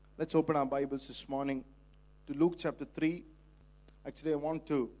Let's open our Bibles this morning to Luke chapter 3. Actually, I want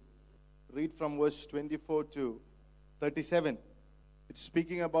to read from verse 24 to 37. It's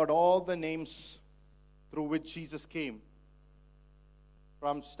speaking about all the names through which Jesus came.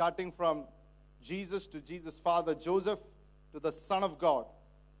 Starting from Jesus to Jesus' father Joseph to the Son of God.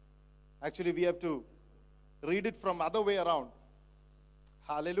 Actually, we have to read it from other way around.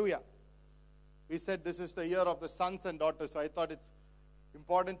 Hallelujah. We said this is the year of the sons and daughters, so I thought it's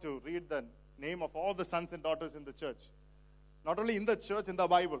important to read the name of all the sons and daughters in the church. Not only in the church, in the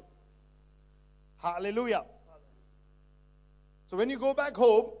Bible. Hallelujah. So when you go back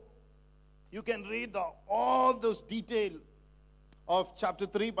home, you can read all those details of chapter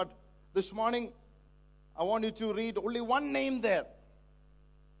 3. But this morning, I want you to read only one name there.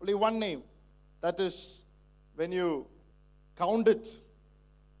 Only one name. That is, when you count it,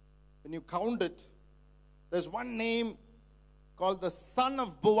 there's one name called the son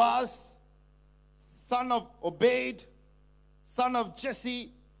of Boaz, son of Obed, son of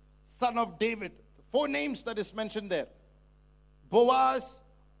Jesse, son of David. 4 names that is mentioned there. Boaz,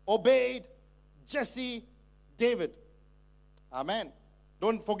 Obed, Jesse, David. Amen.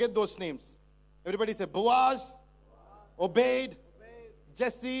 Don't forget those names. Everybody say Boaz, Obed,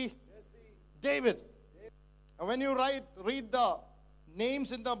 Jesse, David. And when you read the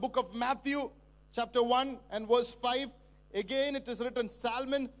names in the book of Matthew, chapter 1 and verse 5, again it is written,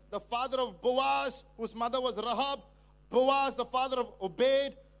 Salmon, the father of Boaz, whose mother was Rahab. Boaz, the father of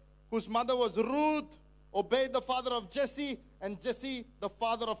Obed, whose mother was Ruth. Obed, the father of Jesse. And Jesse, the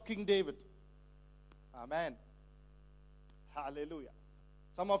father of King David. Amen. Hallelujah.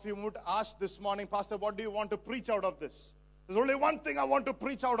 Some of you would ask this morning, Pastor, what do you want to preach out of this? There's only one thing I want to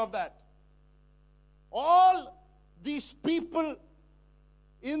preach out of that. All these people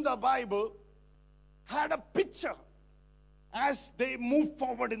in the Bible had a picture as they moved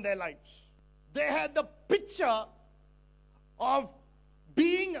forward in their lives. They had the picture of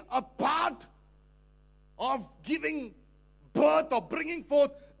being a part of giving birth or bringing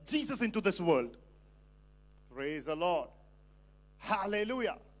forth Jesus into this world. Praise the Lord.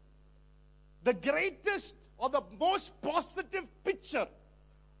 Hallelujah. The greatest or the most positive picture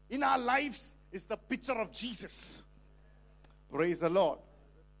in our lives is the picture of Jesus. Praise the Lord.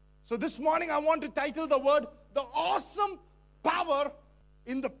 So this morning I want to title the word, The Awesome Power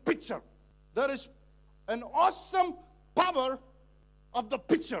in the Picture. There is an awesome power of the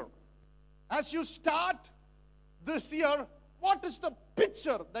picture. As you start this year, what is the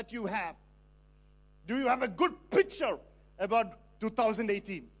picture that you have? Do you have a good picture about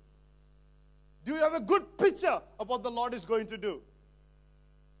 2018? Do you have a good picture of what the Lord is going to do?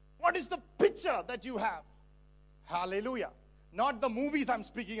 What is the picture that you have? Hallelujah. Not the movies I'm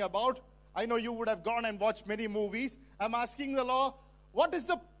speaking about. I know you would have gone and watched many movies. I'm asking the Lord, what is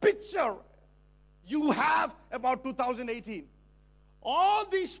the picture you have about 2018? All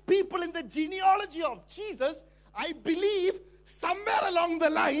these people in the genealogy of Jesus, I believe somewhere along the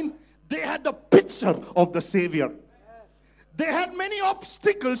line, they had the picture of the Savior. They had many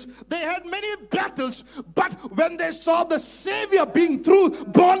obstacles, they had many battles, but when they saw the Savior being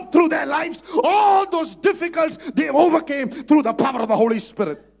born through their lives, all those difficulties they overcame through the power of the Holy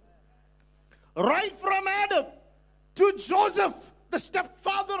Spirit. Right from Adam to Joseph, the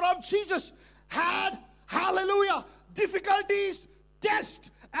stepfather of Jesus, had, hallelujah, difficulties,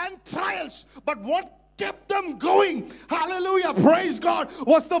 tests, and trials. But what kept them going, hallelujah, praise God,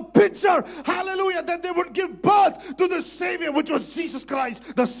 was the picture, hallelujah, that they would give birth to the Savior, which was Jesus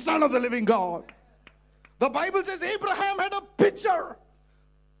Christ, the Son of the living God. The Bible says Abraham had a picture,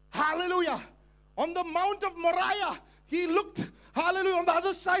 hallelujah, on the Mount of Moriah. He looked, hallelujah, on the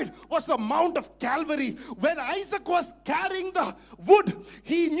other side was the Mount of Calvary. When Isaac was carrying the wood,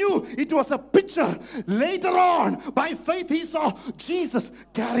 he knew it was a picture. Later on, by faith, he saw Jesus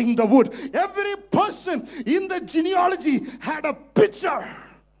carrying the wood. Every person in the genealogy had a picture.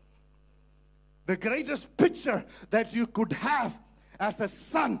 The greatest picture that you could have as a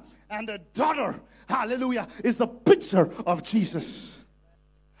son and a daughter, hallelujah, is the picture of Jesus.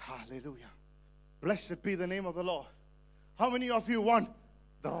 Hallelujah. Blessed be the name of the Lord. How many of you want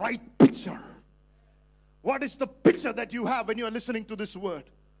the right picture? What is the picture that you have when you are listening to this word?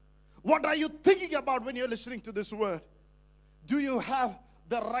 What are you thinking about when you're listening to this word? Do you have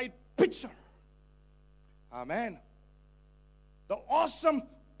the right picture? Amen. The awesome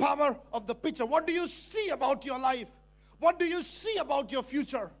power of the picture. What do you see about your life? What do you see about your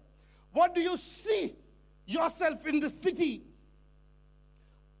future? What do you see yourself in this city?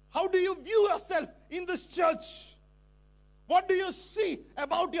 How do you view yourself in this church? What do you see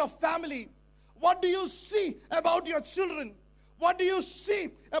about your family? What do you see about your children? What do you see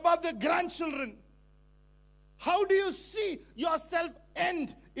about the grandchildren? How do you see yourself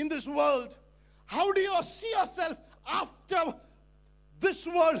end in this world? How do you see yourself after this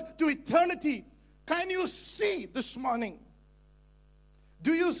world to eternity? Can you see this morning?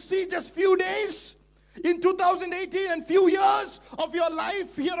 Do you see just few days in 2018 and few years of your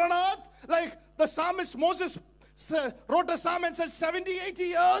life here on earth? Like the psalmist Moses wrote a psalm and said 70, 80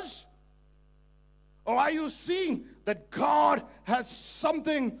 years? Or are you seeing that God has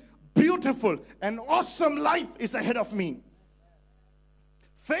something beautiful and awesome life is ahead of me?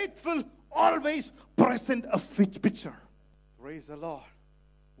 Faithful, always present a picture. Praise the Lord.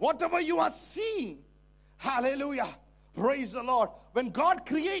 Whatever you are seeing, hallelujah, praise the Lord. When God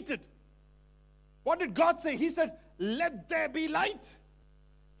created, what did God say? He said, let there be light.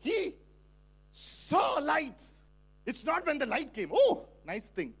 He saw light. It's not when the light came, oh, nice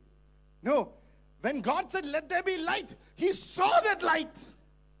thing. No, when God said, let there be light, He saw that light.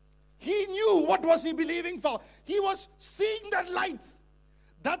 He knew what was He believing for. He was seeing that light.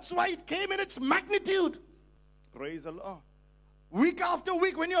 That's why it came in its magnitude. Praise the Lord. Week after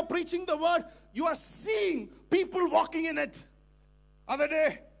week, when you're preaching the word, you are seeing people walking in it. Other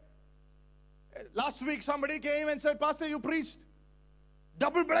day, last week, somebody came and said, Pastor, you preached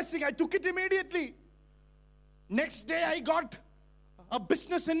double blessing. I took it immediately. Next day, I got a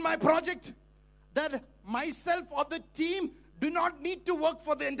business in my project that myself or the team do not need to work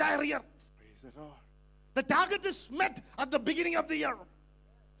for the entire year. Praise the Lord. The target is met at the beginning of the year.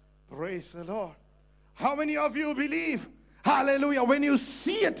 Praise the Lord. How many of you believe? Hallelujah. When you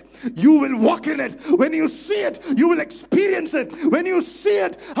see it, you will walk in it. When you see it, you will experience it. When you see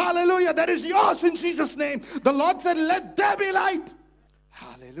it, hallelujah, that is yours in Jesus' name. The Lord said, let there be light.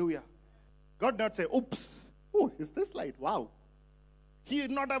 Hallelujah. God did not say, oops. Oh, is this light? Wow. He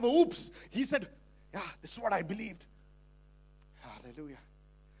did not have a oops. He said, yeah, this is what I believed. Hallelujah.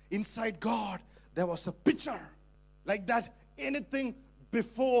 Inside God, there was a picture. Like that, anything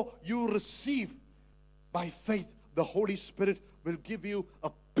before you receive by faith, the Holy Spirit will give you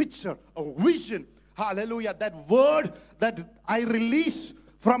a picture, a vision. Hallelujah. That word that I release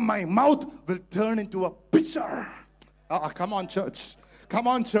from my mouth will turn into a picture. Come on, church. Come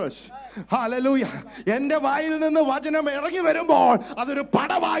on, church. Hallelujah. എന്റെ വായിൽ നിന്ന് വചനം ഇറങ്ങി വരുമ്പോൾ അതൊരു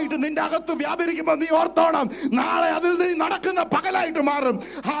പടവായിട്ട് നിന്റെ അകത്ത് വ്യാപരിക്കുമ്പോൾ നീ ഓർത്തോണം നാളെ അതിൽ നിന്ന് നടക്കുന്ന പകലായിട്ട് മാറും.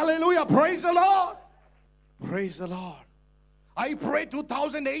 Hallelujah. Praise the Lord. Praise the Lord. I pray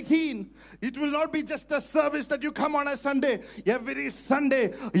 2018, it will not be just a service that you come on a Sunday. Every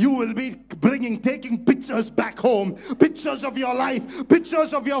Sunday, you will be taking pictures back home. Pictures of your life,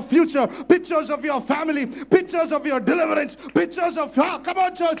 pictures of your future, pictures of your family, pictures of your deliverance, pictures of, come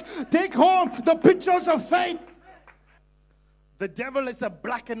on church, take home the pictures of faith. The devil is a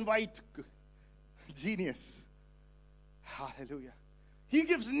black and white genius. Hallelujah. He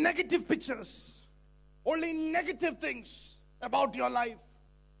gives negative pictures, only negative things about your life.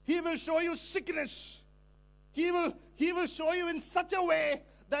 He will show you sickness. He will show you in such a way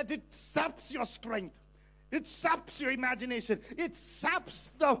that it saps your strength. It saps your imagination. It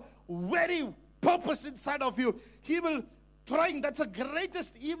saps the very purpose inside of you. He will trying. That's the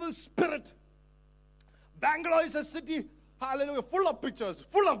greatest evil spirit. Bangalore is a city, hallelujah, full of pictures,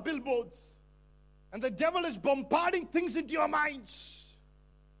 full of billboards. And the devil is bombarding things into your minds.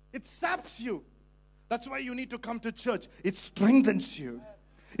 It saps you. That's why you need to come to church. It strengthens you.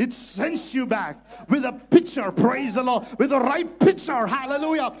 It sends you back with a picture, praise the Lord, with the right picture,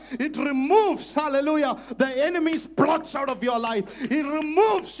 hallelujah. It removes, hallelujah, the enemy's plots out of your life. It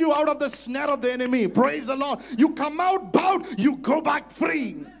removes you out of the snare of the enemy, praise the Lord. You come out bowed, you go back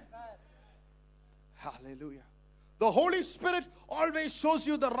free. Hallelujah. The Holy Spirit always shows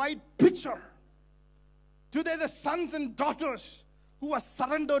you the right picture. Today, the sons and daughters who are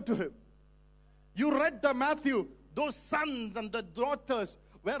surrendered to Him. You read the Matthew, those sons and the daughters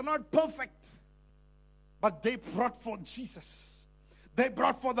were not perfect, but they brought forth Jesus. They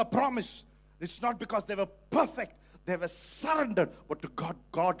brought forth the promise. It's not because they were perfect, they were surrendered, but to God,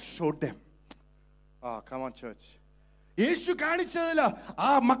 God showed them. Oh, come on, church. യേശു കാണിച്ചതില്ല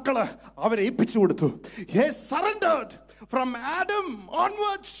ആ മക്കള് അവരെ ഏൽപ്പിച്ചു കൊടുത്തു. They surrendered from Adam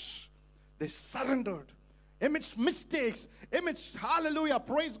onwards. They surrendered. Amidst mistakes, amidst, hallelujah,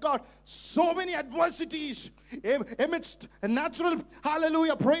 praise God, so many adversities, amidst natural,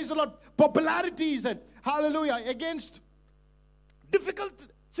 hallelujah, praise the Lord, popularities and, hallelujah, against difficult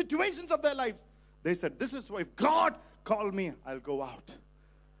situations of their lives. They said, this is why if God called me, I'll go out.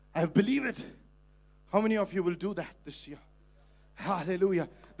 I believe it. How many of you will do that this year? Hallelujah.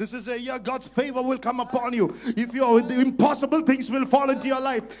 This is a year God's favor will come upon you. If you're the impossible things will fall into your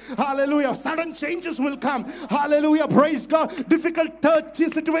life. Hallelujah. Sudden changes will come. Hallelujah. Praise God. Difficult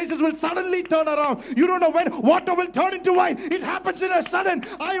situations will suddenly turn around. You don't know when water will turn into wine. It happens in a sudden.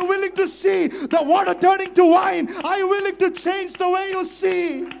 Are you willing to see the water turning to wine? Are you willing to change the way you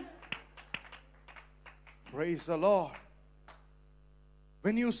see? Praise the Lord.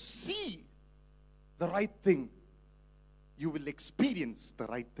 When you see the right thing, you will experience the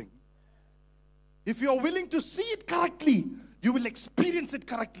right thing. If you are willing to see it correctly, you will experience it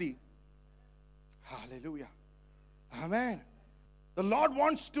correctly. Hallelujah. Amen. The Lord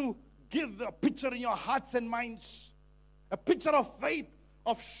wants to give a picture in your hearts and minds. A picture of faith,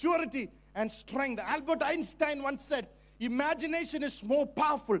 of surety and strength. Albert Einstein once said, imagination is more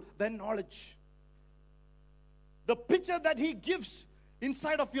powerful than knowledge. The picture that he gives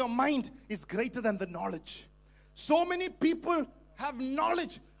inside of your mind is greater than the knowledge. So many people have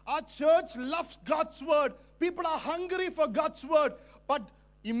knowledge. Our church loves God's word. People are hungry for God's word. But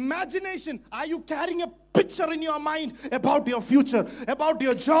imagination, are you carrying a picture in your mind about your future, about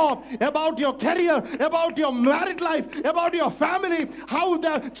your job, about your career, about your married life, about your family, how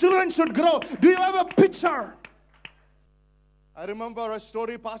the children should grow? Do you have a picture? I remember a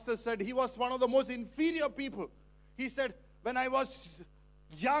story pastor said he was one of the most inferior people. He said, when I was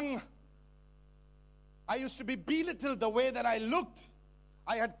young, I used to be belittled the way that I looked.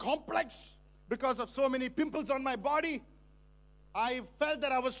 I had complex because of so many pimples on my body. I felt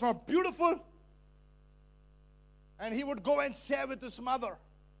that I was not beautiful. And he would go and share with his mother.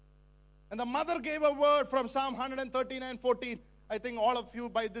 And the mother gave a word from Psalm 139:14. I think all of you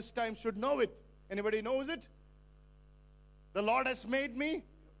by this time should know it. Anybody knows it? The Lord has made me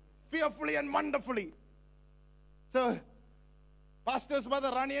fearfully and wonderfully. So, Pastor's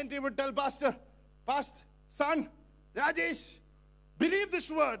mother, Rani auntie, would tell Pastor, son, Rajesh, believe this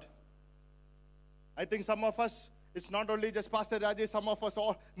word. I think some of us, it's not only just Pastor Rajesh, some of us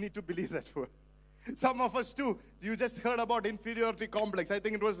all need to believe that word. Some of us too, you just heard about inferiority complex. I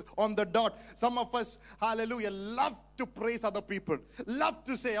think it was on the dot. Some of us, hallelujah, love to praise other people. Love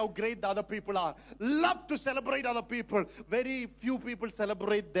to say how great the other people are. Love to celebrate other people. Very few people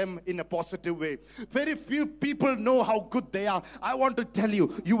celebrate them in a positive way. Very few people know how good they are. I want to tell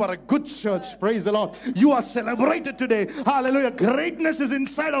you, you are a good church. Praise the Lord. You are celebrated today. Hallelujah. Greatness is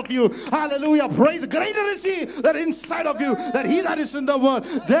inside of you. Hallelujah. Praise. Greater is He that is inside of you than he that is in the world.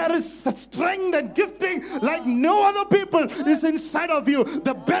 There is such strength and gifting like no other people is inside of you.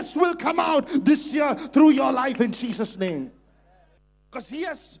 The best will come out this year through your life in Jesus' name. Because He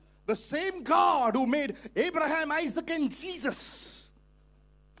has the same God who made Abraham, Isaac, and Jesus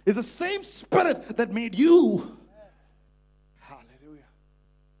is the same Spirit that made you. Hallelujah.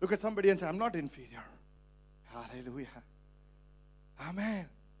 Look at somebody and say, I'm not inferior. Hallelujah. Amen.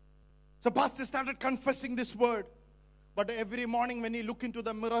 So Pastor started confessing this word. But every morning when he looked into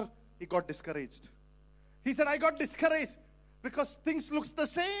the mirror, he got discouraged. He said, I got discouraged because things looks the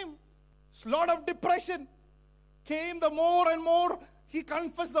same. A lot of depression came the more and more. He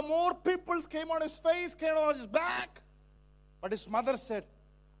confessed, the more pimples came on his face, came on his back. But his mother said,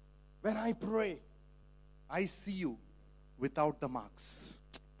 when I pray, I see you without the marks.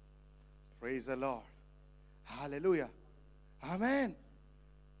 Praise the Lord. Hallelujah. Amen.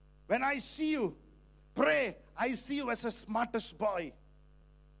 When I see you pray, I see you as a smartest boy.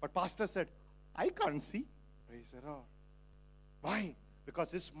 But Pastor said, I can't see. Praise the Lord. Why?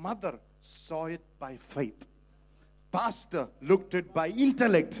 Because his mother saw it by faith. Pastor looked at it by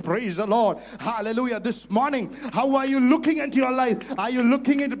intellect. Praise the Lord. Hallelujah. This morning, how are you looking at your life? Are you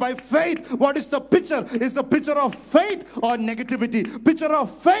looking at it by faith? What is the picture? Is the picture of faith or negativity? Picture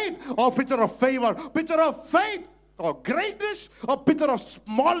of faith or picture of favor? Picture of faith or greatness or picture of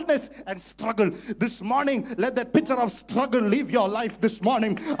smallness and struggle? This morning, let that picture of struggle leave your life this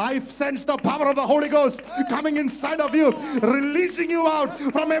morning. I sense the power of the Holy Ghost coming inside of you, releasing you out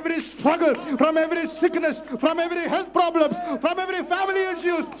from every struggle, from every sickness, from every health problems, from every family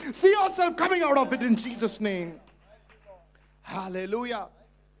issues. See yourself coming out of it in Jesus' name. Hallelujah.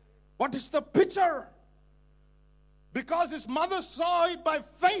 What is the picture? Because his mother saw it by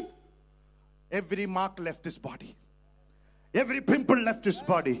faith, every mark left his body. Every pimple left his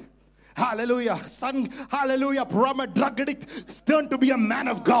body. Hallelujah. Son, hallelujah, from a drug addict turned to be a man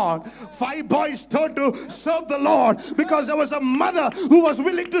of God. 5 boys turned to serve the Lord because there was a mother who was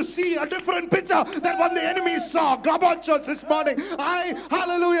willing to see a different picture than what the enemy saw. Come on, church, this morning. I,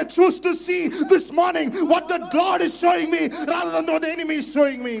 hallelujah, choose to see this morning what the Lord is showing me rather than what the enemy is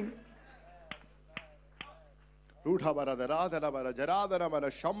showing me.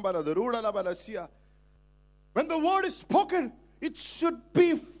 When the word is spoken, It should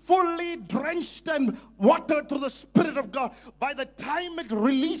be fully drenched and watered through the Spirit of God. By the time it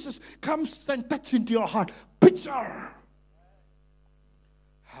releases, comes and touches into your heart. Picture.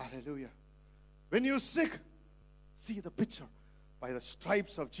 Hallelujah. When you're sick, see the picture. By the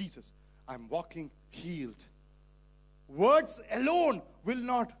stripes of Jesus, I'm walking healed. Words alone will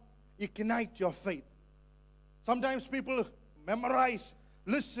not ignite your faith. Sometimes people memorize,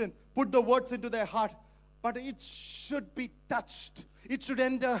 listen, put the words into their heart, but it should be touched. It should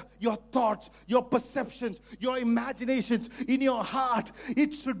enter your thoughts, your perceptions, your imaginations, in your heart.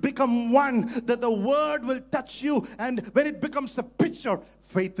 It should become one, that the word will touch you, and when it becomes a picture,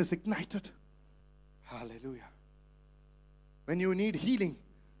 faith is ignited. Hallelujah. When you need healing,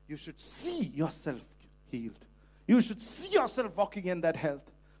 you should see yourself healed. You should see yourself walking in that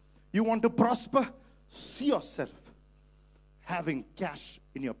health. You want to prosper? See yourself having cash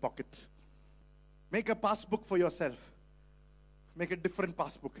in your pocket. Make a passbook for yourself. Make a different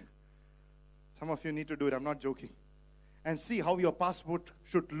passbook. Some of you need to do it. I'm not joking. And see how your passbook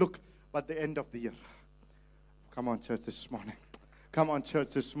should look at the end of the year. Come on, church, this morning. Come on, church,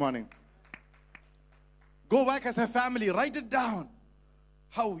 this morning. Go back as a family. Write it down.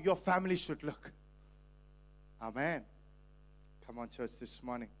 How your family should look. Amen. Come on, church, this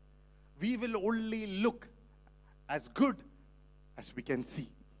morning. We will only look as good as we can see.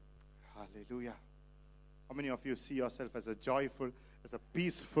 Hallelujah. How many of you see yourself as a joyful, as a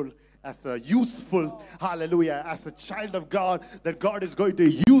peaceful, as a useful, hallelujah, as a child of God, that God is going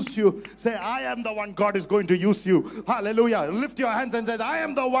to use you? Say, I am the one God is going to use you. Hallelujah. Lift your hands and say, I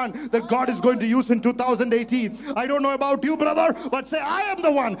am the one that God is going to use in 2018. I don't know about you, brother, but say, I am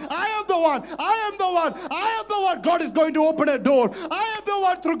the one. I am the one. I am the one. I am the one. God is going to open a door. I am the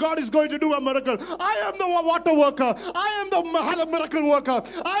one through God is going to do a miracle. I am the water worker. I am the miracle worker.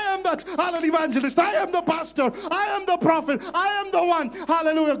 I am that evangelist. I am the pastor. I am the prophet. I am the one.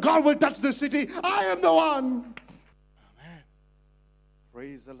 Hallelujah. God will touch the city. I am the one. Amen.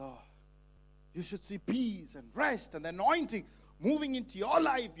 Praise the Lord. You should see peace and rest and anointing moving into your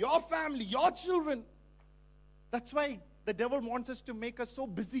life, your family, your children. That's why the devil wants us to make us so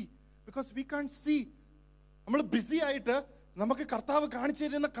busy, because we can't see. We busy ആയിട്ട് നമുക്ക് കർത്താവ് കാണിച്ചു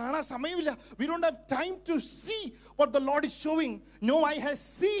തരുന്ന കാണാൻ സമയമില്ല. We don't have time to see what the Lord is showing. No eye has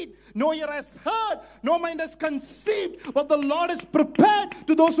seen, no ear has heard, no mind has conceived what the Lord has prepared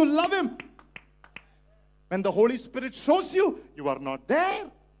to those who love Him. When the Holy Spirit shows you, you are not there.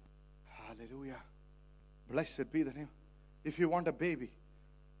 Hallelujah. Blessed be the name. If you want a baby,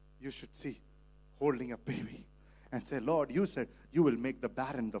 you should see holding a baby and say, Lord, you said you will make the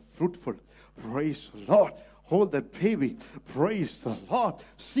barren the fruitful. Praise the Lord. Hold that baby. Praise the Lord.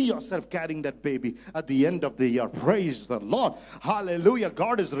 See yourself carrying that baby at the end of the year. Praise the Lord. Hallelujah.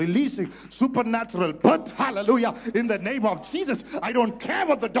 God is releasing supernatural birth. Hallelujah. In the name of Jesus. I don't care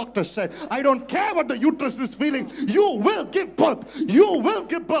what the doctor said. I don't care what the uterus is feeling. You will give birth. You will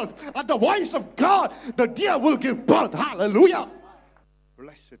give birth. At the voice of God, the deer will give birth. Hallelujah.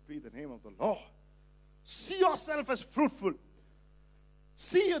 Blessed be the name of the Lord. See yourself as fruitful.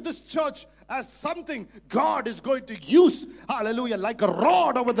 See this church as something God is going to use. Hallelujah. Like a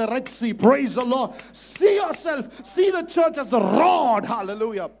rod over the Red Sea. Praise the Lord. See yourself. See the church as the rod.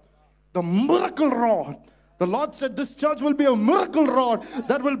 Hallelujah. The miracle rod. The Lord said this church will be a miracle rod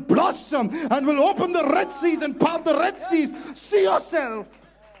that will blossom and will open the Red Seas and part the Red Seas. See yourself.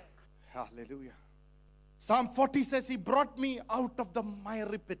 Hallelujah. Psalm 40 says, He brought me out of the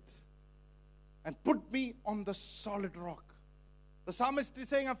miry pit and put me on the solid rock. The psalmist is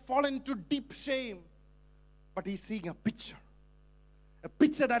saying, I've fallen into deep shame. But he's seeing a picture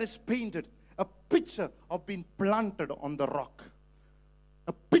that is painted, a picture of being planted on the rock,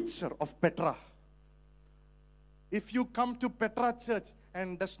 a picture of Petra. If you come to Petra church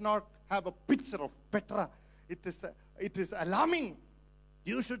and does not have a picture of Petra, it is alarming.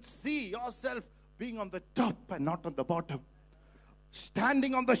 You should see yourself being on the top and not on the bottom.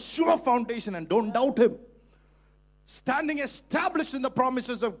 Standing on the sure foundation and don't doubt Him. Standing established in the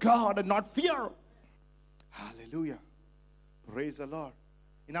promises of God and not fear. Hallelujah. Praise the Lord.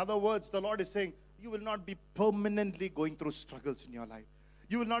 In other words, the Lord is saying, you will not be permanently going through struggles in your life.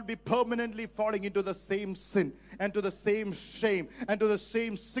 You will not be permanently falling into the same sin and to the same shame and to the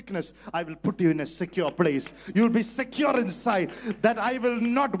same sickness. I will put you in a secure place. You will be secure inside, that I will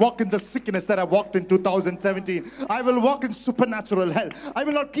not walk in the sickness that I walked in 2017. I will walk in supernatural health. I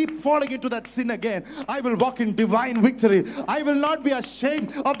will not keep falling into that sin again. I will walk in divine victory. I will not be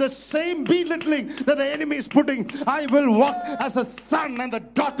ashamed of the same belittling that the enemy is putting. I will walk as a son and the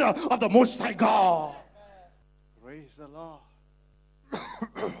daughter of the Most High God. Praise the Lord.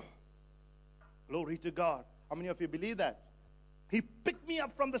 Glory to God. How many of you believe that? He picked me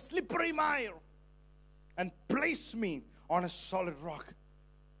up from the slippery mire and placed me on a solid rock.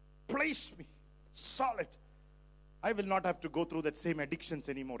 Placed me solid. I will not have to go through that same addictions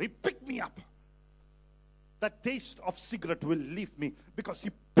anymore. He picked me up. The taste of cigarette will leave me because He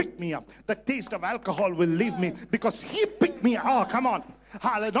picked me up. The taste of alcohol will leave me because He picked me up. Oh, come on.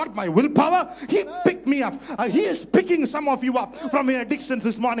 Not my willpower. He picked me up. He is picking some of you up from your addictions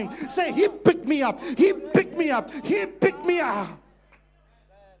this morning. Say, He picked me up. He picked me up. He picked me up.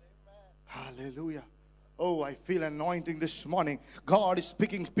 Hallelujah. Oh, I feel anointing this morning. God is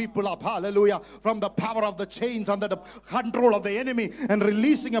picking people up, hallelujah, from the power of the chains under the control of the enemy and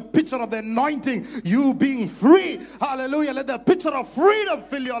releasing a picture of the anointing. You being free, hallelujah. Let the picture of freedom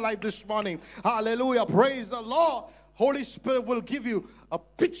fill your life this morning. Hallelujah. Praise the Lord. Holy Spirit will give you a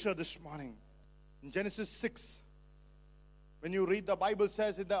picture this morning. In Genesis 6, when you read the Bible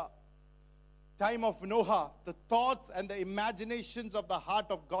says in the time of Noah, the thoughts and the imaginations of the heart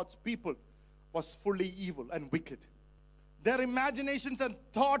of God's people was fully evil and wicked. Their imaginations and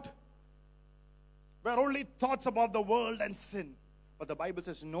thought were only thoughts about the world and sin. But the Bible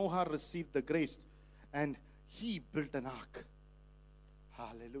says Noah received the grace and he built an ark.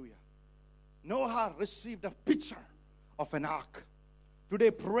 Hallelujah. Noah received a picture of an ark.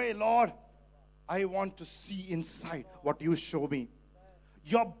 Today pray, Lord, I want to see inside what you show me.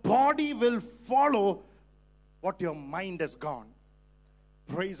 Your body will follow what your mind has gone.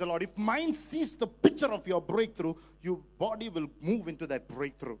 Praise the Lord. If mind sees the picture of your breakthrough, your body will move into that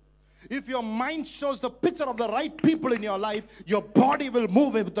breakthrough. If your mind shows the picture of the right people in your life, your body will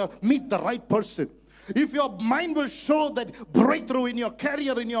move meet the right person. If your mind will show that breakthrough in your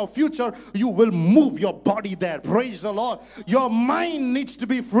career, in your future, you will move your body there. Praise the Lord. Your mind needs to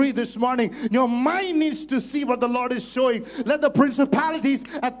be free this morning. Your mind needs to see what the Lord is showing. Let the principalities,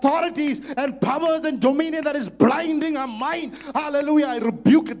 authorities, and powers and dominion that is blinding our mind, hallelujah, I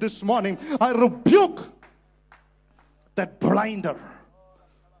rebuke it this morning. I rebuke that blinder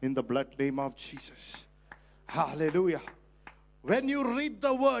in the blood name of Jesus. Hallelujah. When you read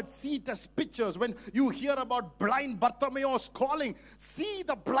the word, see it as pictures. When you hear about blind Bartimaeus calling, see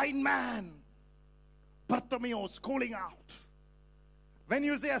the blind man. Bartimaeus calling out. When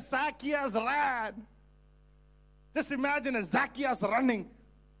you say Zacchaeus ran, just imagine a Zacchaeus running.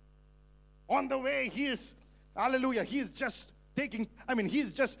 On the way, he is, hallelujah, he is just taking,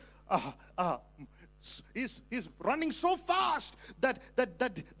 he's just, he's running so fast that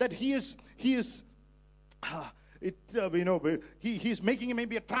he is, he's making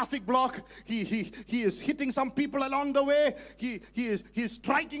maybe a traffic block. He is hitting some people along the way. He is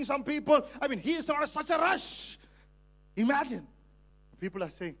striking some people. He is on such a rush. Imagine. People are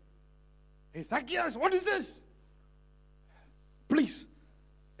saying, "Hey, Zacchaeus, what is this? Please,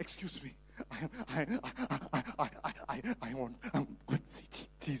 excuse me. I'm going to see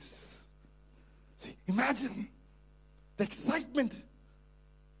Jesus." See, imagine the excitement.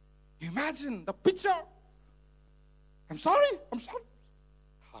 Imagine the picture. I'm sorry.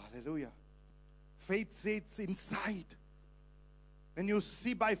 Hallelujah. Faith sits inside. When you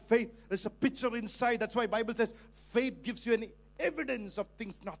see by faith, there's a picture inside. That's why Bible says faith gives you an evidence of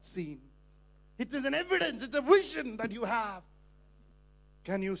things not seen. It is an evidence. It's a vision that you have.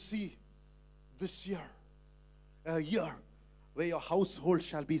 Can you see this year, a year where your household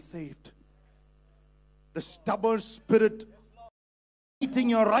shall be saved? The stubborn spirit meeting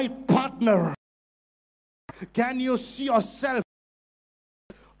your right partner. Can you see yourself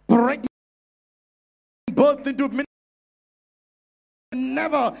pregnant, birthed into ministry?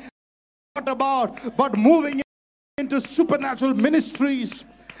 Never thought about, but moving into supernatural ministries.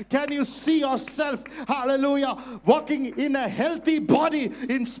 Can you see yourself, hallelujah, walking in a healthy body,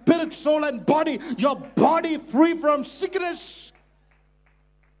 in spirit, soul, and body, your body free from sickness?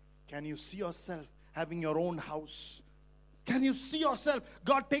 Can you see yourself having your own house? Can you see yourself,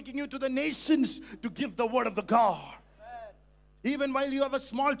 God taking you to the nations to give the word of the God? Even while you have a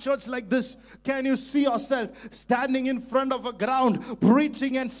small church like this, can you see yourself standing in front of a ground,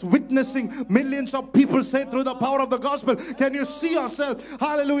 preaching and witnessing millions of people saved through the power of the gospel? Can you see yourself,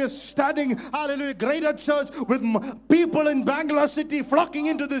 hallelujah, standing, hallelujah, greater church with people in Bangalore city flocking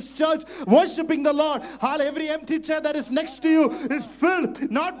into this church, worshiping the Lord? Every empty chair that is next to you is filled,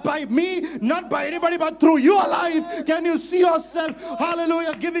 not by me, not by anybody, but through your life. Can you see yourself,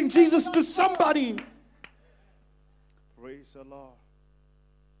 hallelujah, giving Jesus to somebody? Praise the Lord.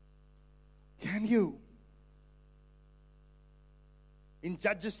 Can you? In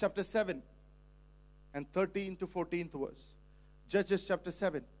Judges chapter 7 and 13 to 14th verse. Judges chapter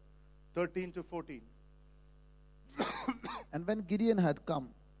 7, 13 to 14. And when Gideon had come,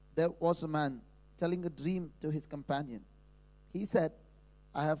 there was a man telling a dream to his companion. He said,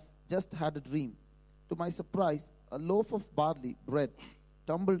 I have just had a dream. To my surprise, a loaf of barley bread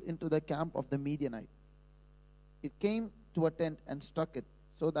tumbled into the camp of the Midianite. It came to a tent and struck it,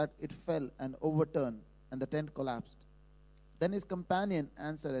 so that it fell and overturned, and the tent collapsed. Then his companion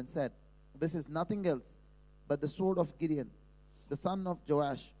answered and said, This is nothing else but the sword of Gideon, the son of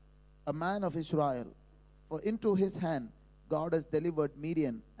Joash, a man of Israel. For into his hand God has delivered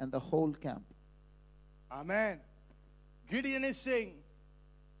Midian and the whole camp. Amen. Gideon is saying,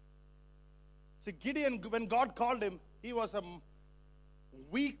 see, Gideon, when God called him, he was a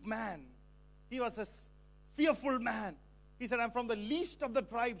weak man. He was a fearful man. He said, I'm from the least of the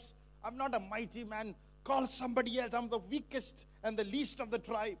tribes. I'm not a mighty man. Call somebody else. I'm the weakest and the least of the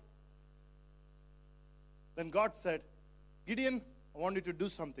tribe. Then God said, Gideon, I want you to do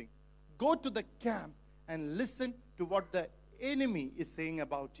something. Go to the camp and listen to what the enemy is saying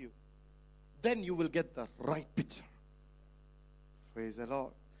about you. Then you will get the right picture. Praise the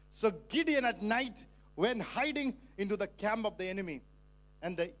Lord. So Gideon at night went hiding into the camp of the enemy.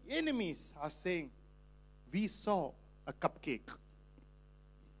 And the enemies are saying, we saw a cupcake,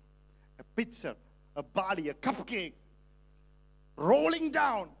 a pitcher, a barley, a cupcake rolling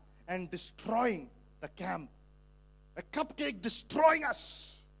down and destroying the camp. A cupcake destroying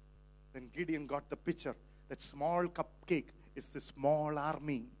us. Then Gideon got the picture. That small cupcake is the small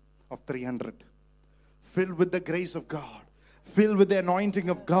army of 300. Filled with the grace of God. Filled with the anointing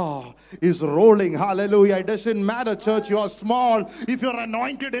of God is rolling. Hallelujah. It doesn't matter, church, you are small. If you're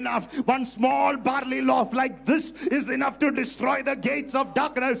anointed enough, one small barley loaf like this is enough to destroy the gates of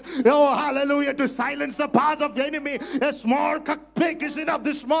darkness. Oh, hallelujah, to silence the path of the enemy. A small cupcake is enough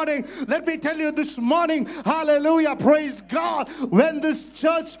this morning. Let me tell you this morning, hallelujah, praise God. When this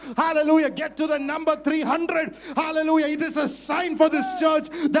church, hallelujah, get to the number 300, hallelujah, it is a sign for this church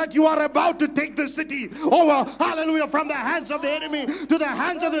that you are about to take the city over, hallelujah, from the hands of the enemy to the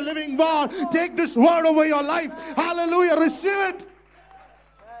hands of the living God. Take this word over your life. Hallelujah. Receive it.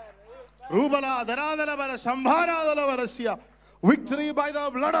 Victory by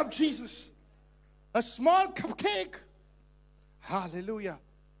the blood of Jesus. A small cupcake. Hallelujah.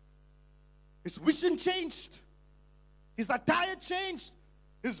 His vision changed. His attire changed.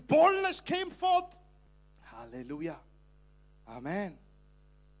 His boldness came forth. Hallelujah. Amen.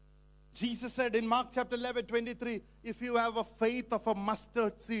 Jesus said in Mark chapter 11:23, if you have a faith of a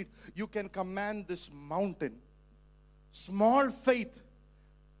mustard seed, you can command this mountain. Small faith.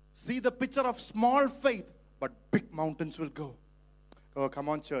 See the picture of small faith, but big mountains will go. Oh, come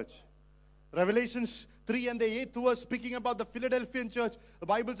on, church. Revelations 3 and the 8th verse, speaking about the Philadelphian church, the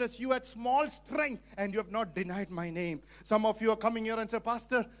Bible says, you had small strength and you have not denied my name. Some of you are coming here and say,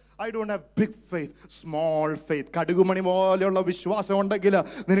 Pastor, I don't have big faith, small faith. കടുകുമണി പോലെയുള്ള വിശ്വാസം ഉണ്ടെങ്കിൽ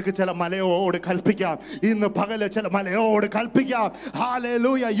നിനക്ക് ചില മലയോട് കൽപ്പിക്കാം. ഇന്ന് പകല് ചില മലയോട് കൽപ്പിക്കാം.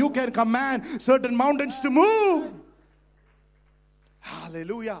 Hallelujah. You can command certain mountains to move.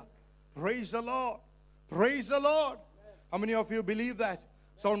 Hallelujah. Praise the Lord. Praise the Lord. How many of you believe that?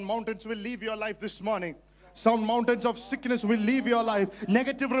 Some mountains will leave your life this morning. Some mountains of sickness will leave your life.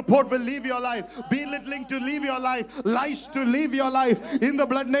 Negative report will leave your life. Belittling to leave your life. Lies to leave your life. In the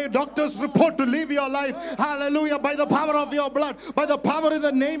blood name, doctor's report to leave your life. Hallelujah. By the power of your blood. By the power in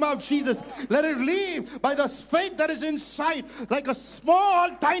the name of Jesus. Let it leave by the faith that is inside. Like a small,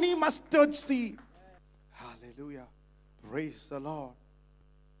 tiny mustard seed. Hallelujah. Praise the Lord.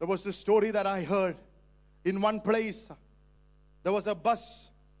 There was this story that I heard. In one place, there was a bus.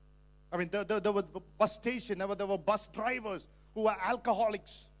 There was a bus station. There were bus drivers who were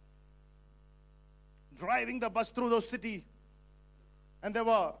alcoholics. Driving the bus through the city. And there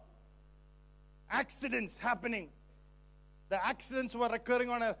were accidents happening. The accidents were occurring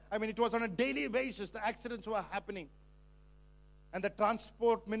it was on a daily basis. The accidents were happening. And the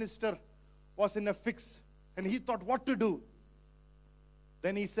transport minister was in a fix. And he thought what to do.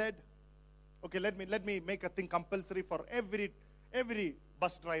 Then he said, okay, let me make a thing compulsory for every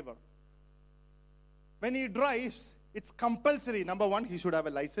bus driver. When he drives, it's compulsory. Number one, he should have a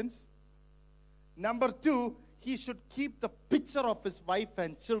license. Number two, he should keep the picture of his wife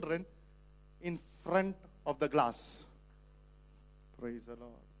and children in front of the glass. Praise the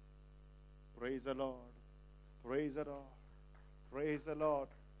Lord. Praise the Lord. Praise the Lord. Praise the Lord.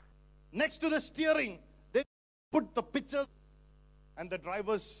 Next to the steering, they put the pictures, and the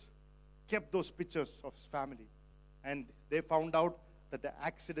drivers kept those pictures of his family. And they found out that the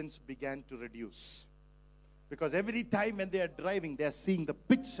accidents began to reduce. Because every time when they are driving, they are seeing the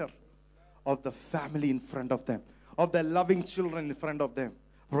picture of the family in front of them, of their loving children in front of them.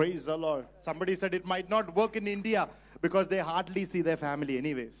 Praise the Lord. Somebody said it might not work in India because they hardly see their family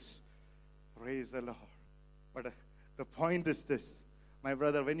anyways. Praise the Lord. But The point is this, my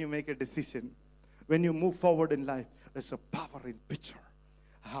brother, when you make a decision, when you move forward in life, there's a power in picture.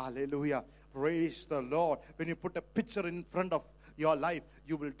 Hallelujah. Praise the Lord. When you put a picture in front of your life,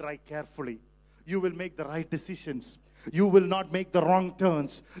 you will drive carefully. You will make the right decisions. You will not make the wrong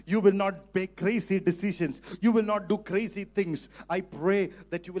turns. You will not make crazy decisions. You will not do crazy things. I pray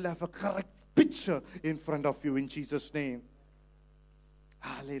that you will have a correct picture in front of you in Jesus' name.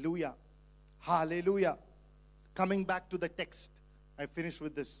 Hallelujah. Hallelujah. Coming back to the text, I finish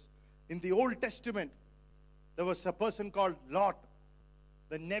with this. In the Old Testament, there was a person called Lot,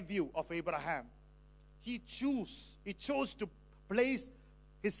 the nephew of Abraham. He chose to place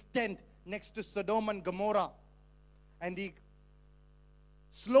his tent next to Sodom and Gomorrah. And he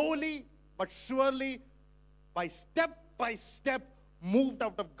slowly but surely, by step, moved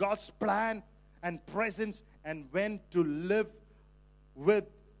out of God's plan and presence and went to live with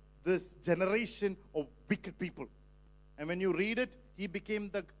this generation of wicked people. And when you read it, he became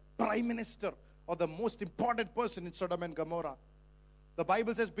the prime minister or the most important person in Sodom and Gomorrah. The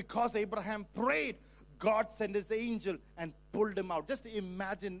Bible says because Abraham prayed, God sent his angel and pulled him out. Just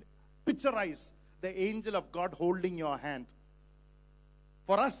imagine, picturize the angel of God holding your hand.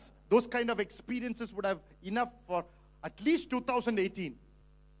 For us, those kind of experiences would have enough for at least 2018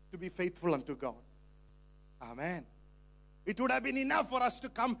 to be faithful unto God. Amen. It would have been enough for us to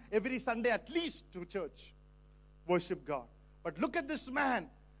come every Sunday at least to church, worship God. But look at this man,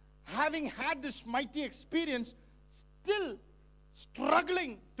 having had this mighty experience, still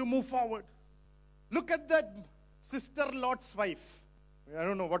struggling to move forward. Look at that sister Lot's wife. I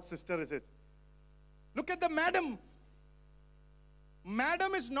don't know what sister is it. Look at the madam.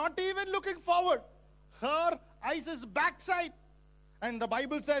 Madam is not even looking forward. Her eyes is backside. And the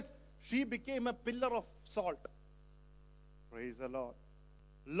Bible says she became a pillar of salt. Praise the Lord.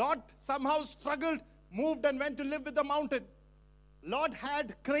 Lot somehow struggled, moved and went to live with the mountain. Lot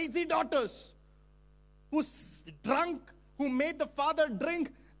had crazy daughters who drunk, who made the father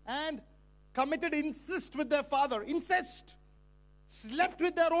drink and committed incest with their father. Incest. Slept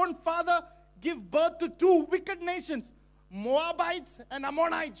with their own father, give birth to two wicked nations, Moabites and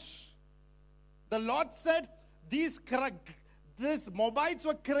Ammonites. The Lord said these Moabites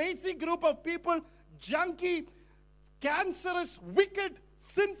were a crazy group of people, junky, cancerous, wicked,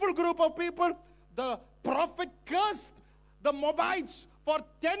 sinful group of people. The prophet cursed the Moabites for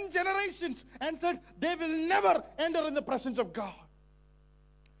 10 generations and said they will never enter in the presence of God.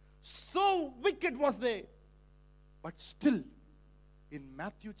 So wicked was they. But still, in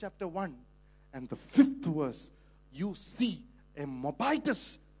Matthew chapter 1 and the 5th verse, you see a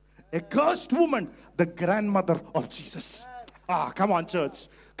Moabitess, a cursed woman, the grandmother of Jesus. Come on, church.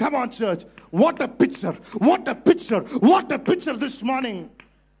 Come on, church. What a picture. What a picture. What a picture this morning.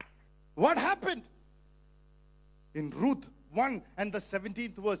 What happened? In Ruth 1 and the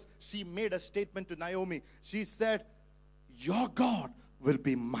 17th verse, she made a statement to Naomi. She said, your God will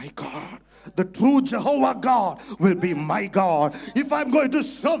be my God. The true Jehovah God will be my God. If I'm going to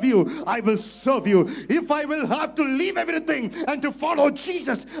serve you, I will serve you. If I will have to leave everything and to follow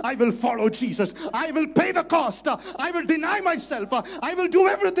Jesus, I will follow Jesus. I will pay the cost. I will deny myself. I will do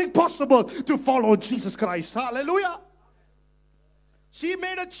everything possible to follow Jesus Christ. Hallelujah. She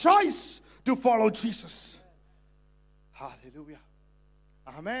made a choice to follow Jesus. Hallelujah.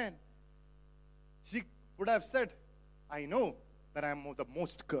 Amen. She would have said, I know that I am the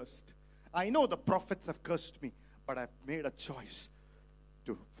most cursed. I know the prophets have cursed me, but I've made a choice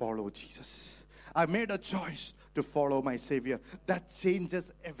to follow Jesus. I made a choice to follow my Savior. That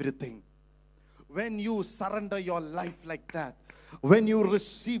changes everything. When you surrender your life like that, when you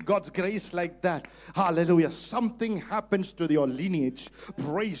receive God's grace like that, hallelujah, something happens to your lineage.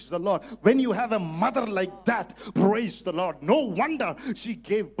 Praise the Lord. When you have a mother like that, praise the Lord. No wonder she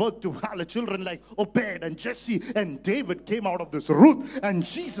gave birth to children like Obed and Jesse, and David came out of this Ruth. And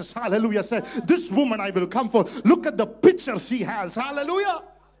Jesus, hallelujah, said, this woman I will come for. Look at the picture she has. Hallelujah.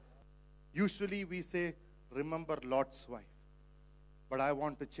 Usually we say, remember Lot's wife. But I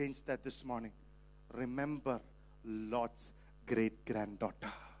want to change that this morning. Remember Lot's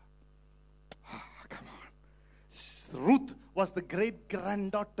great-granddaughter. Come on. Ruth was the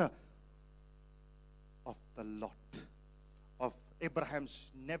great-granddaughter of the Lot, of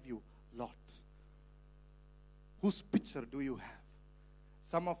Abraham's nephew, Lot. Whose picture do you have?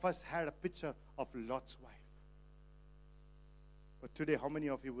 Some of us had a picture of Lot's wife. But today, how many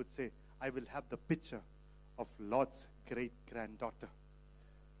of you would say, I will have the picture of Lot's great-granddaughter?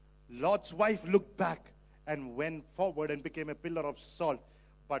 Lot's wife looked back and went forward and became a pillar of salt.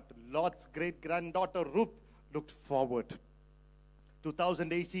 But Lot's great-granddaughter Ruth looked forward.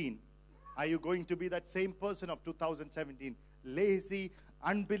 2018, Are you going to be that same person of 2017? Lazy,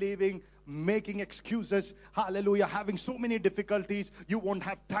 unbelieving, making excuses, hallelujah, having so many difficulties. You won't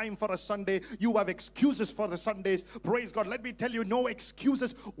have time for a Sunday. You have excuses for the Sundays. Praise God. Let me tell you, no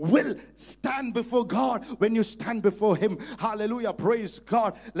excuses will stand before God when you stand before Him. Hallelujah. Praise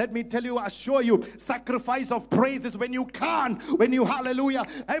God. Let me tell you, assure you, sacrifice of praise is when you can't, when you, hallelujah,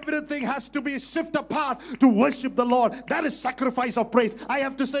 everything has to be shifted apart to worship the Lord. That is sacrifice of praise. I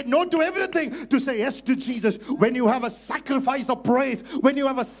have to say no to everything to say yes to Jesus. When you have a sacrifice of praise, when you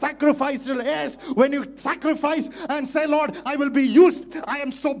have a sacrifice, yes, when you sacrifice and say, Lord, I will be used. I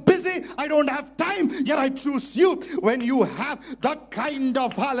am so busy, I don't have time, yet I choose you. When you have that kind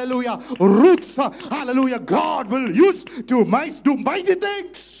of, hallelujah, roots, hallelujah, God will use to do mighty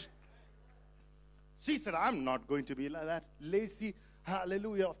things. She said, I'm not going to be like that lazy,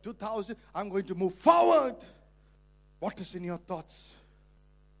 hallelujah, of 2000. I'm going to move forward. What is in your thoughts?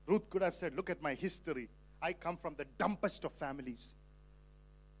 Ruth could have said, look at my history. I come from the dumbest of families.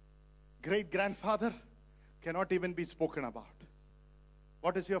 Great-grandfather cannot even be spoken about.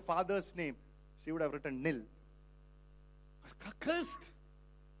 What is your father's name? She would have written nil. Cursed.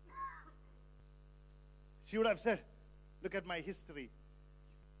 She would have said, look at my history.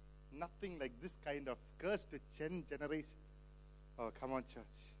 Nothing like this kind of cursed 10 generations. Oh, come on, church.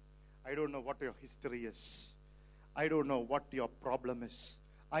 I don't know what your history is. I don't know what your problem is.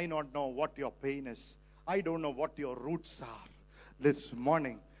 I don't know what your pain is. I don't know what your roots are. This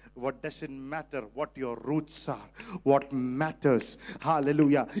morning, what doesn't matter what your roots are. What matters,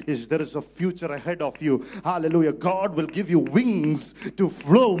 hallelujah, is there is a future ahead of you. Hallelujah. God will give you wings to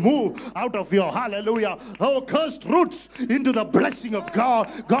flow, move out of your, hallelujah, cursed roots into the blessing of God.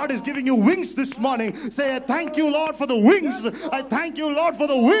 God is giving you wings this morning. Say, I thank you, Lord, for the wings. I thank you, Lord, for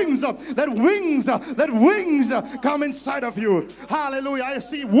the wings. That wings come inside of you. Hallelujah. I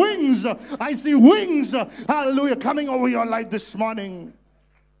see wings. I see wings, hallelujah, coming over your life this morning.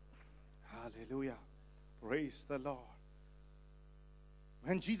 Hallelujah. Praise the Lord.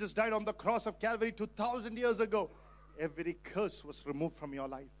 When Jesus died on the cross of Calvary 2,000 years ago, every curse was removed from your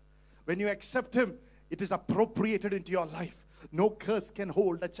life. When you accept Him, it is appropriated into your life. No curse can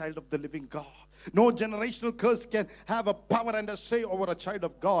hold a child of the living God. No generational curse can have a power and a say over a child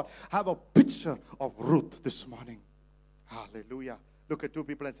of God. Have a picture of Ruth this morning. Hallelujah. Look at two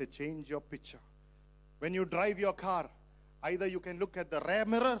people and say, change your picture. When you drive your car, either you can look at the rear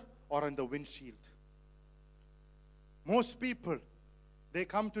mirror or on the windshield. Most people, they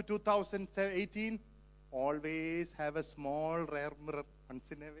come to 2018, always have a small rear mirror once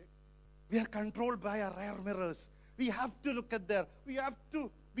in a way. We are controlled by our rear mirrors. We have to look at there. We have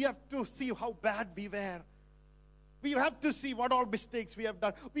to see how bad we were. We have to see what all mistakes we have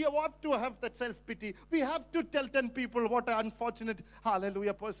done. We have to have that self-pity. We have to tell 10 people what an unfortunate,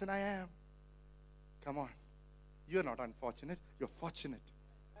 hallelujah, person I am. Come on. You're not unfortunate. You're fortunate.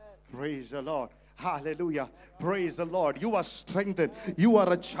 Praise the Lord. Hallelujah. Praise the Lord. You are strengthened. You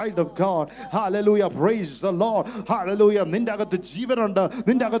are a child of God. Hallelujah. Praise the Lord. Hallelujah. Nindagathu jeevanunda,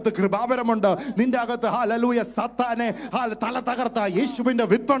 nindagathu kribavaramunda, nindagathu hallelujah satane hal tala tagartha yeshuvinte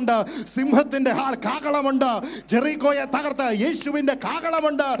vittonda, simhathinte hal kagalamunda, Jerichoye tagartha yeshuvinte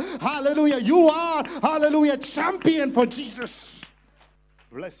kagalamunda. Hallelujah. You are, hallelujah, champion for Jesus.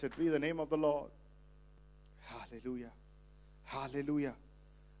 Blessed be the name of the Lord. Hallelujah. Hallelujah.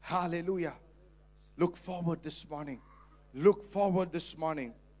 Hallelujah. Look forward this morning. Look forward this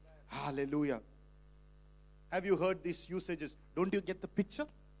morning. Hallelujah. Have you heard these usages? Don't you get the picture?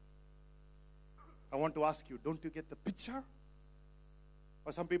 I want to ask you, don't you get the picture?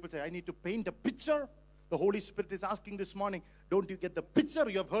 Or some people say, I need to paint a picture. The Holy Spirit is asking this morning, don't you get the picture?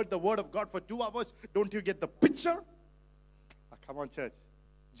 You have heard the word of God for 2 hours. Don't you get the picture? Come on, church.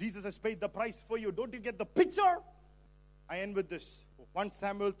 Jesus has paid the price for you. Don't you get the picture? I end with this. 1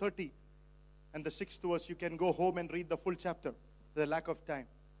 Samuel 30 and the 6th verse. You can go home and read the full chapter. The lack of time.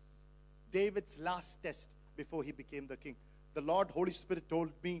 David's last test before he became the king. The Lord, Holy Spirit told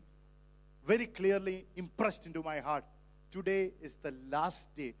me very clearly, impressed into my heart. Today is the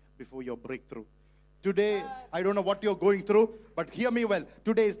last day before your breakthrough. Today, I don't know what you're going through, but hear me well.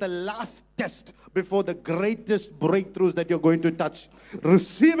 Today is the last test before the greatest breakthroughs that you're going to touch.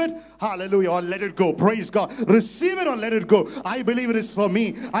 Receive it, hallelujah, or let it go. Praise God. Receive it or let it go. I believe it is for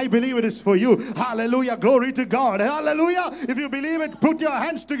me. I believe it is for you. Hallelujah. Glory to God. Hallelujah. If you believe it, put your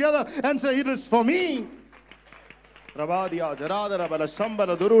hands together and say, it is for me.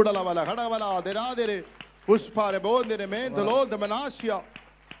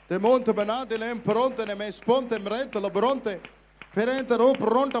 De monte benate lem pronte ne me sponte mrente lo bronte. Perente ro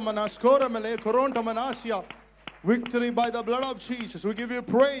pronta manascora me le coronta manasia. Victory by the blood of Jesus. We give you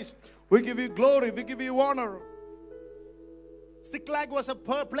praise. We give you glory. We give you honor. Ziklag was a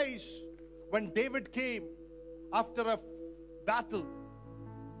place when David came after a battle.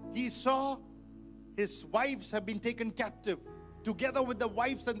 He saw his wives have been taken captive, together with the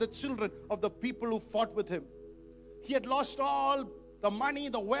wives and the children of the people who fought with him. He had lost all the money,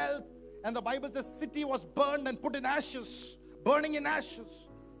 the wealth, and the Bible says the city was burned and put in ashes, burning in ashes.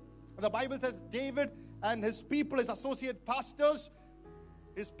 And the Bible says David and his people, his associate pastors,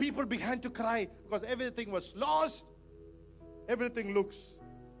 his people began to cry because everything was lost. Everything looks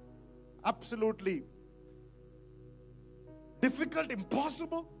absolutely difficult,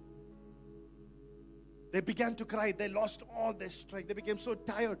 impossible. They began to cry. They lost all their strength. They became so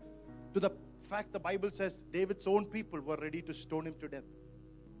tired, to the fact the Bible says David's own people were ready to stone him to death.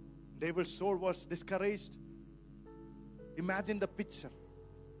 David's soul was discouraged. Imagine the picture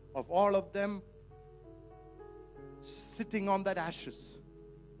of all of them sitting on that ashes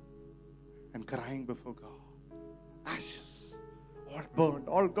and crying before God. Ashes, all burned,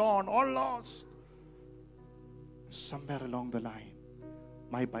 all gone, all lost. Somewhere along the line,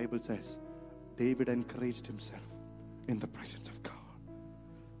 my Bible says, David encouraged himself in the presence of God.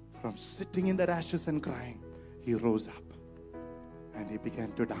 From sitting in that ashes and crying, he rose up and he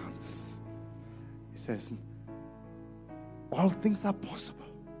began to dance. He says, all things are possible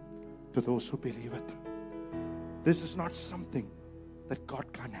to those who believe it. This is not something that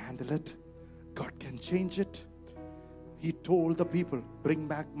God can't handle it. God can change it. He told the people, bring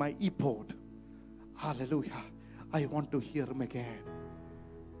back my ephod. Hallelujah. I want to hear him again.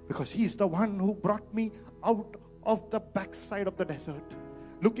 Because he's the one who brought me out of the backside of the desert.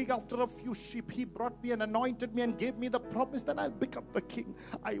 Looking after a few sheep, he brought me and anointed me and gave me the promise that I'll become the king.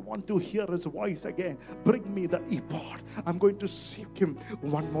 I want to hear his voice again. Bring me the ephod. I'm going to seek him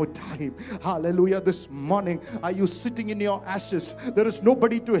one more time. Hallelujah. This morning, are you sitting in your ashes? There is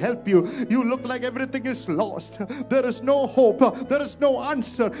nobody to help you. You look like everything is lost. There is no hope. There is no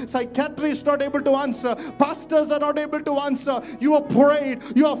answer. Psychiatry is not able to answer. Pastors are not able to answer. You are prayed.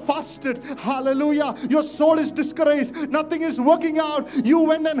 You are fasted. Hallelujah. Your soul is discouraged. Nothing is working out.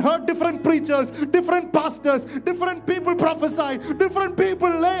 You went and heard different preachers, different pastors, different people prophesy, different people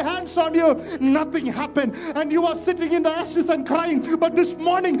lay hands on you. Nothing happened. And you are sitting in the ashes and crying. But this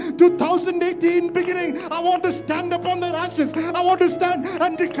morning, 2018 beginning, I want to stand upon the ashes. I want to stand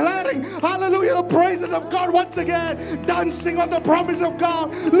and declaring, hallelujah, the praises of God once again. Dancing on the promise of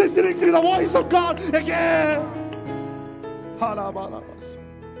God. Listening to the voice of God again.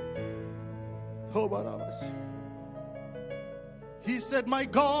 He said, my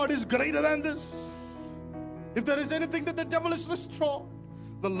God is greater than this. If there is anything that the devil is restored,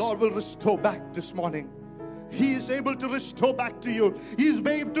 the Lord will restore back this morning. He is able to restore back to you. He is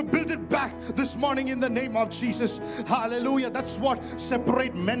able to build it back this morning in the name of Jesus. Hallelujah. That's what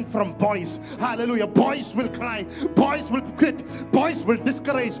separates men from boys. Hallelujah. Boys will cry. Boys will quit. Boys will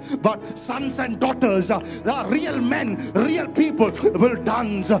discourage. But sons and daughters, the real men, real people will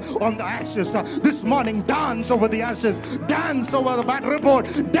dance on the ashes. This morning, dance over the ashes. Dance over the bad report.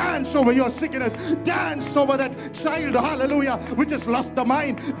 Dance over your sickness. Dance over that child, hallelujah, which has lost the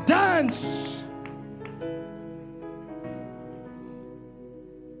mind. Dance.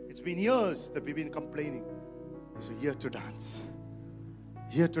 It's been years that we've been complaining. It's a year to dance.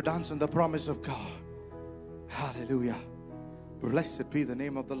 Year to dance on the promise of God. Hallelujah. Blessed be the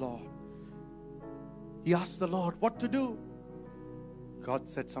name of the Lord. He asked the Lord what to do. God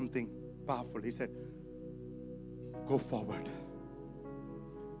said something powerful. He said, go forward.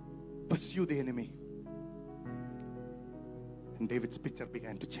 Pursue the enemy. And David's picture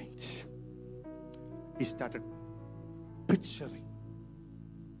began to change. He started picturing.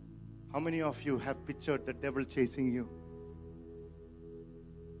 How many of you have pictured the devil chasing you?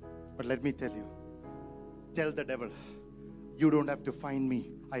 But let me tell you, tell the devil, you don't have to find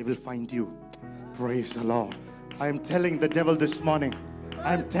me, I will find you. Praise the Lord. I am telling the devil this morning,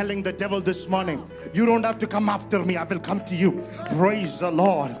 I'm telling the devil this morning, you don't have to come after me, I will come to you. Praise the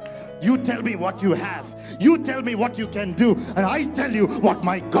Lord. You tell me what you have. You tell me what you can do. And I tell you what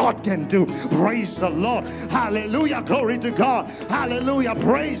my God can do. Praise the Lord. Hallelujah. Glory to God. Hallelujah.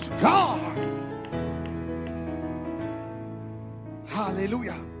 Praise God.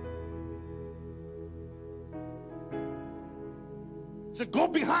 Hallelujah. So go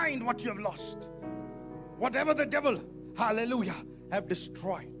behind what you have lost. Whatever the devil, hallelujah, have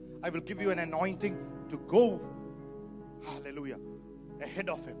destroyed, I will give you an anointing to go, hallelujah, ahead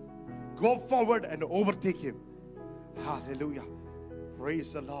of him. Go forward and overtake him. Hallelujah.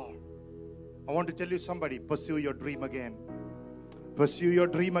 Praise the Lord. I want to tell you somebody, pursue your dream again. Pursue your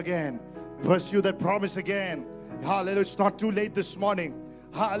dream again. Pursue that promise again. Hallelujah. It's not too late this morning.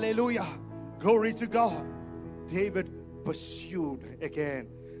 Hallelujah. Glory to God. David pursued again.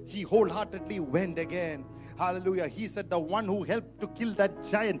 He wholeheartedly went again. Hallelujah. He said, the one who helped to kill that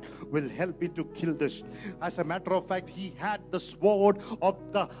giant will help me to kill this. As a matter of fact, he had the sword of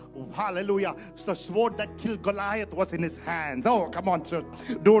the, hallelujah, the sword that killed Goliath was in his hands. Oh, come on, church.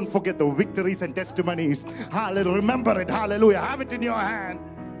 Don't forget the victories and testimonies. Hallelujah. Remember it. Hallelujah. Have it in your hand.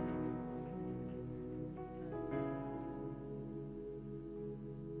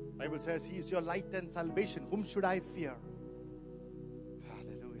 Bible says he is your light and salvation. Whom should I fear?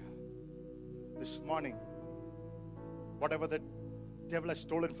 Hallelujah. This morning, whatever the devil has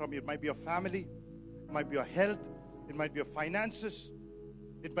stolen from you, it might be your family, it might be your health, it might be your finances,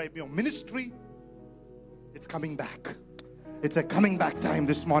 it might be your ministry. It's coming back. It's a coming back time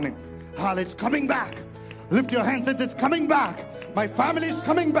this morning. Hallelujah. It's coming back. Lift your hands and say, it's coming back. My family is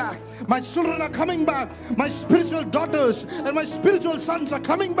coming back. My children are coming back. My spiritual daughters and my spiritual sons are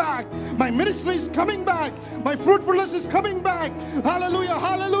coming back. My ministry is coming back. My fruitfulness is coming back. Hallelujah,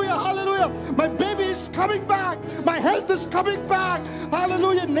 hallelujah, hallelujah. My baby is coming back. My health is coming back.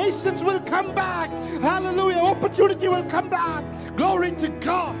 Hallelujah. Nations will come back. Hallelujah. Opportunity will come back. Glory to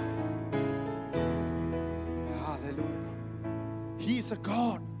God. Hallelujah. He is a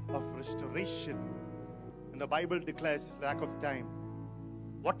God of restoration. The Bible declares, lack of time,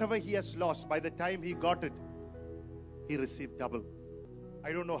 whatever he has lost, by the time he got it, he received double.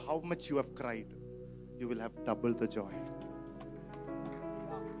 I don't know how much you have cried. You will have double the joy.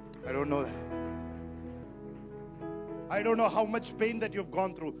 I don't know that. I don't know how much pain that you've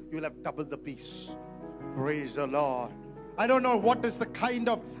gone through. You will have double the peace. Praise the Lord. I don't know what is the kind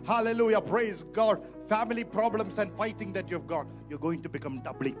of, hallelujah, praise God, family problems and fighting that you've got. You're going to become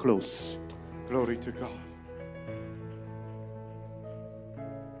doubly close. Glory to God.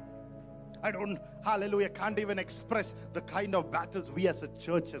 I don't, hallelujah, can't even express the kind of battles we as a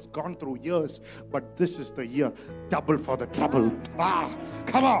church has gone through years. But this is the year, double for the trouble.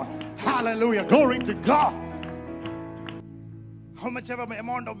 Come on. Hallelujah. Glory to God. How much ever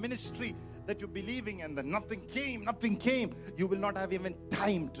amount of ministry that you're believing and then nothing came. You will not have even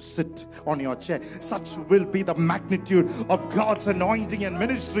time to sit on your chair. Such will be the magnitude of God's anointing and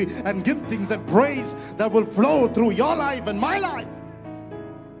ministry and giftings and praise that will flow through your life and my life.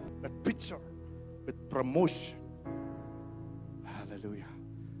 Picture with promotion. Hallelujah.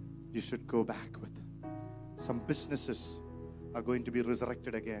 You should go back with some businesses are going to be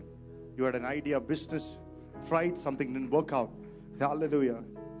resurrected again. You had an idea of business, tried, something didn't work out. Hallelujah.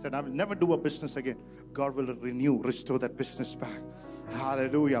 Said, I will never do a business again. God will renew, restore that business back.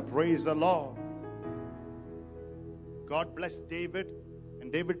 Hallelujah. Praise the Lord. God blessed David,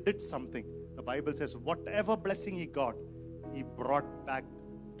 and David did something. The Bible says, whatever blessing he got, he brought back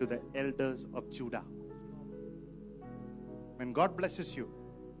to the elders of Judah. When God blesses you,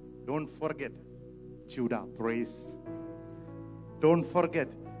 don't forget Judah, praise. Don't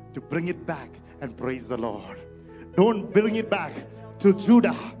forget to bring it back and praise the Lord. Don't bring it back to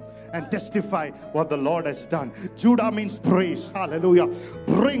Judah and testify what the Lord has done. Judah means praise. Hallelujah.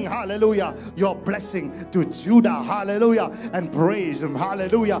 Bring, hallelujah, your blessing to Judah. Hallelujah. And praise him.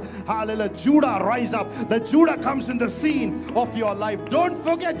 Hallelujah. Hallelujah. Judah, rise up. That Judah comes in the scene of your life. Don't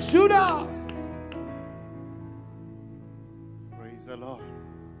forget Judah. Praise the Lord.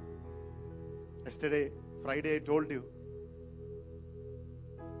 Yesterday, Friday, I told you,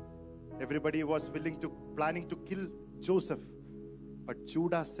 everybody was planning to kill Joseph. But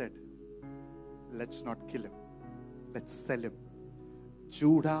Judah said, let's not kill him. Let's sell him.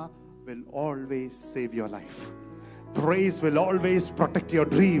 Judah will always save your life. Praise will always protect your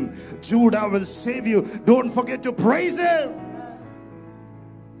dream. Judah will save you. Don't forget to praise him.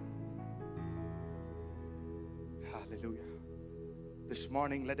 Hallelujah. This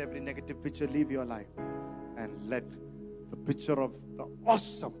morning, let every negative picture leave your life. And let the picture of the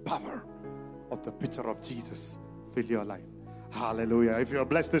awesome power of the picture of Jesus fill your life. Hallelujah. If you're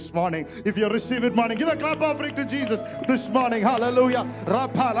blessed this morning, if you receive it morning, give a clap offering to Jesus this morning. Hallelujah.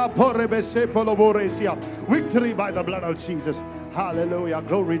 Victory by the blood of Jesus. Hallelujah.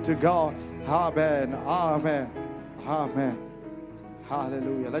 Glory to God. Amen. Amen. Amen.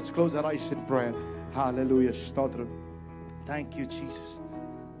 Hallelujah. Let's close our eyes in prayer. Hallelujah. Thank you, Jesus.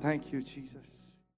 Thank you, Jesus.